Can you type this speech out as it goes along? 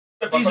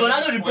Is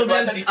Ronaldo the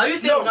problem? Are you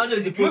saying Ronaldo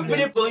is the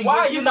problem? Why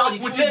are you now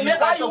putting it?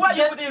 Why are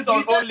you putting it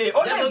on Ole?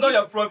 Ole is not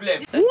your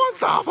problem. What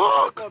the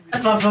fuck?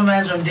 That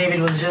performance from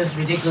David was just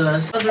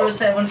ridiculous.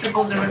 07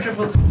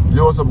 000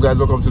 Yo, what's up, guys?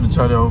 Welcome to the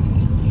channel.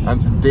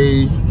 And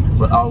today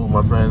we're out with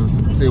my friends.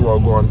 Say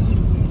what going.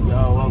 Yo,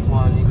 walk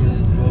one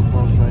niggas, walk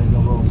one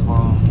friend, walk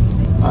one.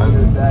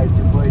 And it's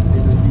your boy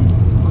David Lee.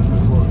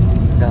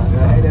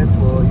 We're headed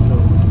for, you know,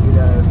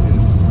 Brilla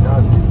Fm.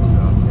 That's the thing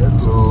now.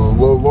 so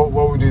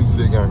what we doing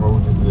today, gang? What we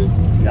doing today?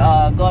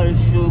 Yeah, I got a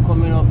show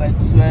coming up at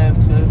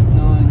 12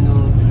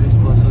 noon. Please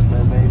sponsored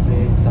my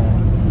very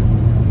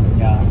time.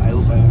 Yeah, I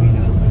hope I win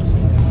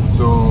it.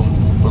 So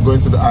we're going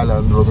to the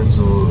island. We're going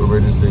to a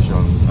radio station,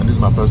 and this is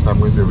my first time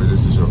going to a radio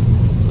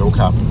station. No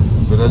cap.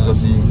 So let's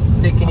just see.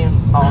 Taking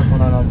him out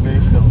on an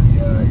adventure.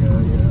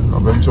 Yeah.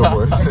 Adventure,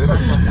 boys.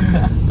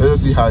 Let's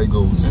just see how it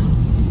goes.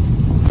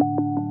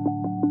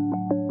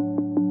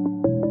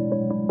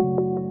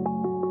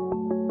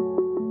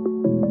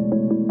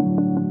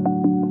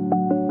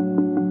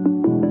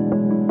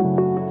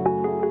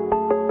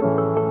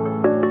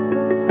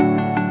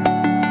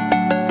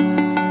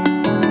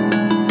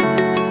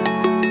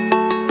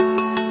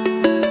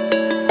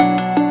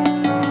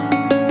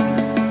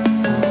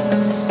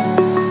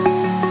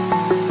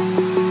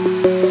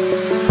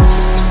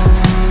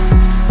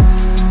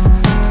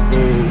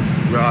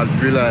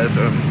 Brilla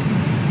FM.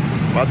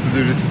 About to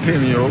do this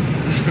thing, yo.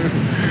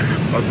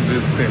 About to do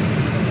this thing.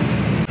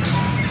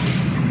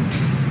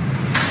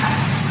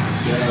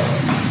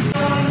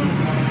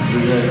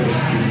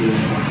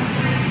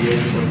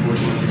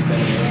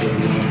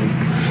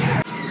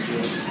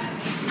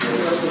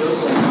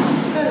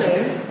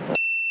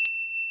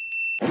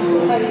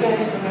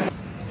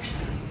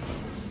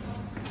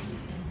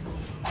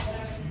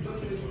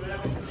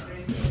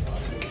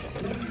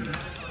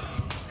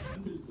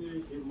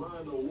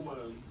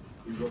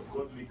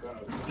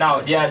 Now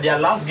their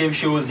last game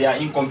shows they are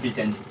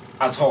incompetent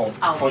at all.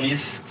 Ouch. for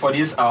this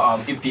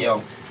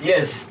EPL.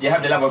 Yes, they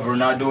have the level of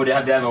Ronaldo, they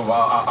have the level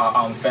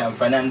of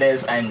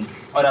Fernandez and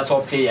other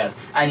top players,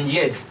 and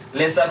yet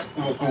Leicester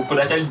could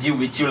actually deal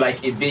with you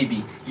like a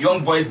baby.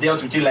 Young boys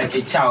dealt with you like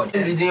a child.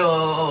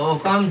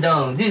 Calm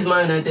down. This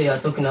Man United you are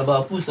talking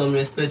about. Put some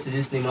respect to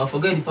this name. I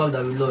forget the fact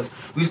that we lost.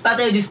 We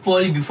started this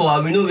poorly before,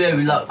 and we know where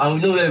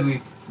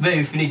we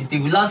finished the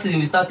table. Last season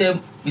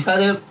we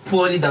started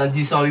poorly than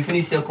this, and we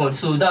finished second.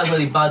 So that's not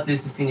a bad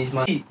place to finish,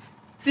 man.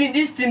 See,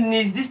 this team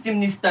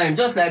needs time,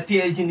 just like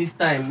PSG this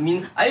time. I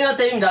mean, are you not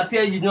telling me that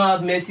PSG don't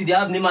have Messi, they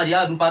have Neymar, they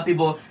have Mbappe,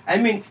 but I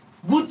mean,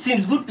 good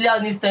teams, good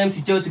players need time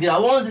to gel together.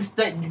 Once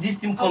this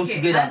team comes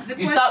together,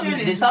 they start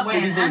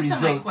producing results.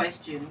 Answer my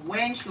question.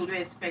 When should we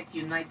expect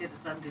United to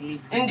start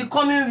delivering? In the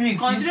coming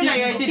weeks. Considering that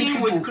you're a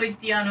team with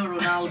Cristiano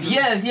Ronaldo.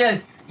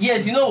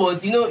 Yes. You know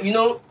what? You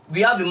know.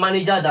 We have a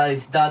manager that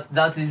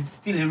is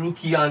still a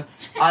rookie,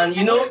 and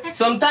you know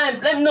sometimes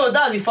that's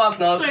the fact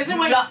now. So is it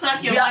when you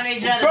sack your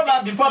manager?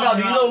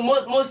 Probably you know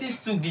Moses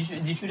took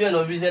the children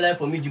of Israel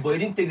from Egypt, but he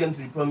didn't take them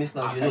to the promised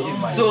land. You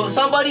know, so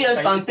somebody else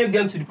can take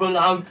them to the promised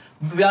land.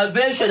 And we are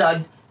very sure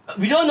that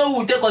we don't know who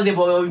will take us there,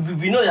 but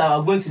we know that we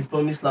are going to the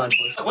promised land.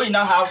 When you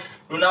now have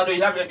Ronaldo,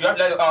 you have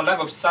life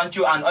of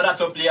Sancho and other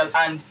top players,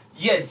 and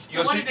yet,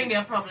 so what do you think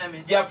their problem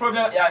is? Their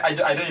problem, I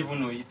don't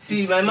even know it.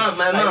 See, my man,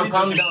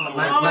 calm down.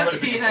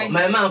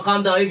 My man,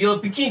 calm down. If you're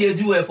picking, they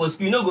do well for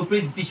school, you know, go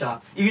praise the teacher.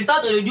 If you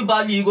start to do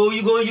badly, you go.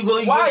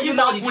 Why are you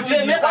now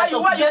putting it? Why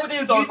are you putting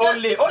it on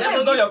Ole? Ole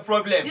is not your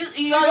problem.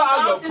 You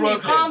are your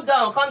problem. Calm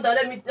down.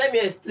 Let me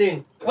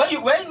explain. When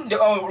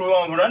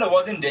Ronaldo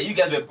wasn't there, you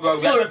guys were.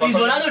 So is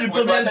Ronaldo the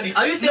problem?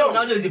 Are you saying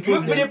Ronaldo is the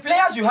problem? With the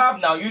players you have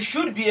now, you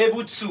should be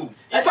able to.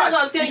 That's what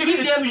I'm saying.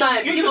 Give them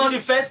time. You should be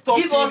the first top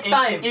team in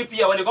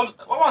EPL when it comes.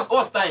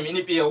 What's time in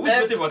EPL? Which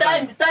waiting for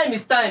time? Time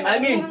is time. I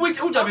mean, which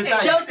of the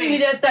time? Chelsea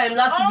needed time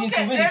last season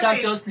to win the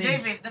Champions League.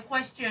 David, the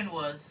question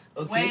was,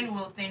 when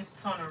will things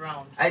turn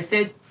around? I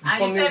said.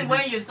 And you said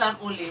when you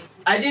sack Ole.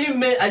 I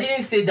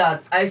didn't say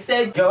that. I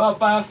said your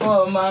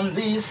performance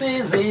this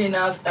season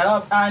has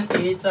helped and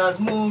it has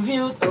moved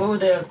you to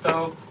the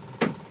top.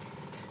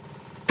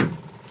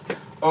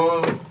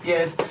 Oh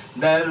yes,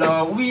 the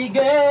love we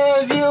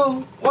gave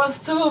you was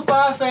too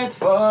perfect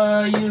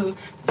for you,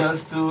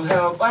 just to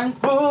help and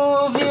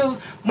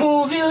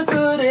move you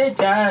to the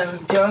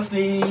Champions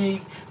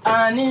League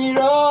and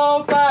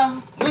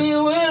Europa. We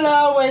will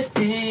always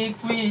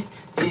stick with,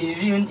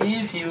 even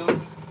if you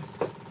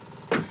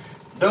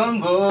don't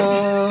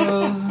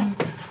go.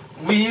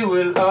 We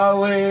will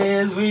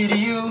always with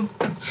you.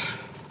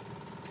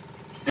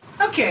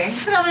 Okay,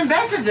 I'm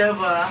ambassador,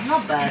 but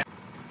not bad.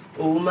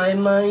 Oh my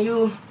man,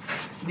 you.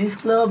 This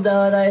club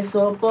that I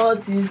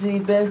support is the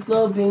best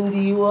club in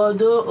the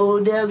world. Oh,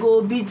 there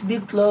go beat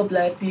big club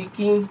like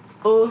Peking.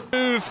 Oh.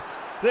 Move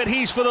that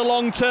he's for the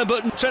long term,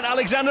 but Trent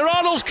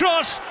Alexander-Arnold's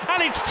cross,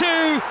 and it's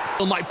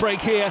 2. Might break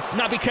here.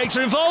 Naby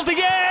Keita involved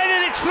again,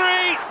 and it's 3.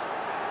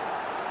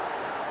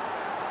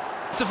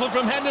 It's a foot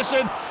from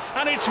Henderson,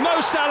 and it's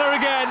Mo Salah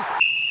again.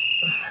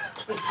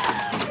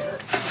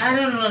 I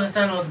don't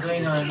understand what's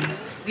going on.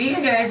 Do you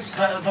guys'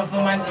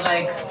 performance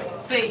like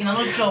say in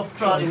another job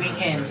throughout the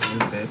weekend.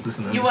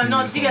 You were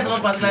not. You guys are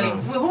not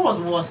particularly. Who was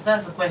worse?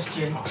 That's the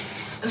question.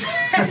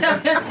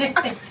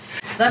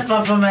 That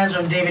performance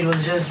from David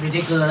was just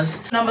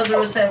ridiculous. Number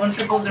 07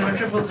 000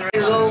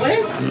 as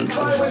always.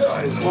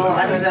 Well,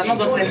 as I'm not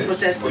going to stand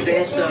protest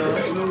today, so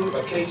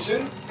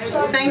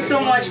thanks so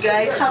much,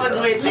 guys. Have a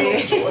great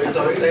day.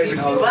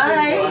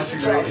 Bye.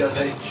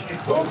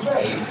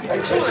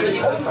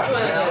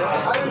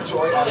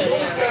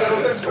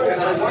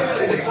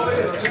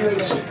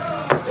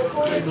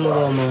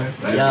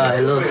 Yeah, I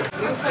lost.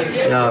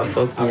 Yeah,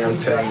 fuck me, I'm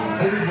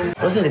trying.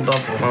 What's in the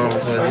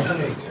performance?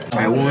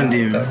 I warned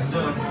him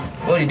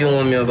What did you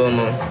want me about,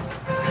 man?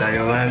 that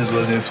your rhymes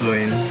wasn't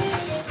flowing. I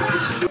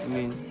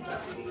mean,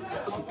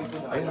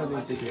 I'm not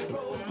going to take it.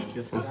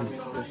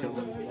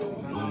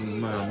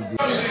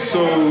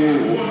 So,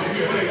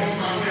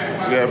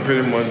 yeah,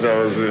 pretty much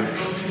that was it.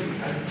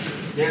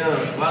 Yeah,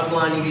 what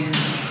one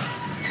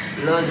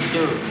niggas? Love the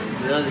show.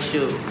 Love the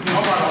show.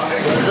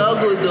 But it's all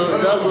good though.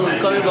 It's all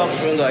good. Coming back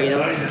stronger, you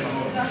know.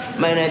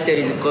 My United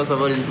is the cause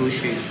of all this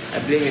bullshit. I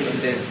blame it on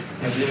them.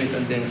 I blame it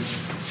on them.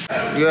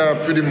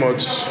 Yeah, pretty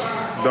much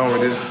done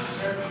with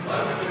this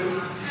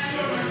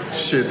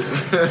shit.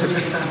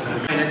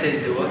 United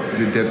is a what?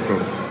 The dead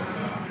club.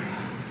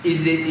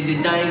 Is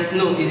a dying?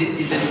 No,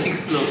 is a sick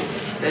club.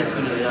 Let's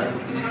put it like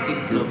that. It's a sick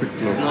club. sick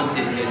club. It's not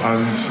dead yet.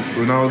 And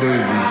Ronaldo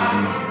is a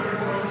disease.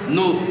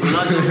 No,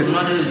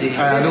 Ronaldo is a.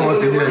 I don't want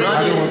to hear it.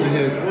 I don't want to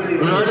hear it.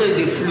 Ronaldo is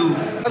a flu.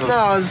 Arsenal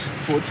has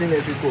 14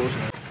 FA Cups.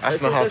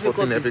 Arsenal has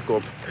 14 FA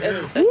Cup.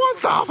 What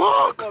the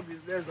fuck?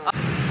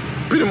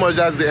 Pretty much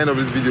that's the end of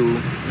this video.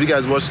 If you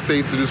guys watched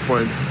stay to this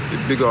point,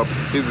 big up,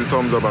 hit the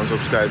thumbs up and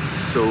subscribe.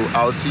 So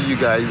I'll see you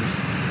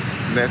guys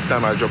next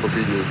time I drop a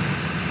video.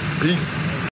 Peace.